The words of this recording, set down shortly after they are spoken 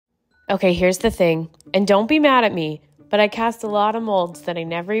Okay, here's the thing, and don't be mad at me, but I cast a lot of molds that I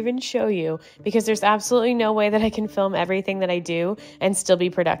never even show you because there's absolutely no way that I can film everything that I do and still be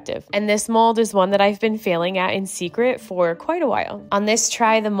productive. And this mold is one that I've been failing at in secret for quite a while. On this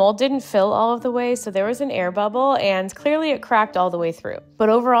try, the mold didn't fill all of the way, so there was an air bubble and clearly it cracked all the way through. But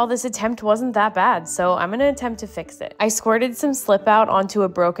overall, this attempt wasn't that bad, so I'm gonna attempt to fix it. I squirted some slip out onto a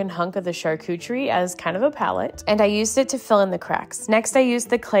broken hunk of the charcuterie as kind of a palette, and I used it to fill in the cracks. Next, I used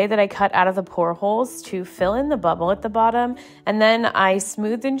the clay that I cut out of the pore holes to fill in the bubble at the bottom, and then I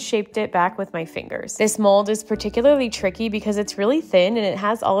smoothed and shaped it back with my fingers. This mold is particularly tricky because it's really thin and it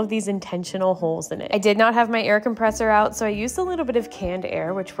has all of these intentional holes in it. I did not have my air compressor out, so I used a little bit of canned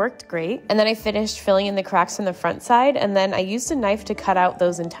air, which worked great. And then I finished filling in the cracks from the front side, and then I used a knife to cut out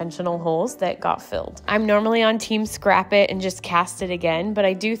those intentional holes that got filled. I'm normally on team scrap it and just cast it again, but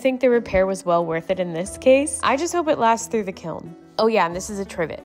I do think the repair was well worth it in this case. I just hope it lasts through the kiln. Oh yeah, and this is a trivet.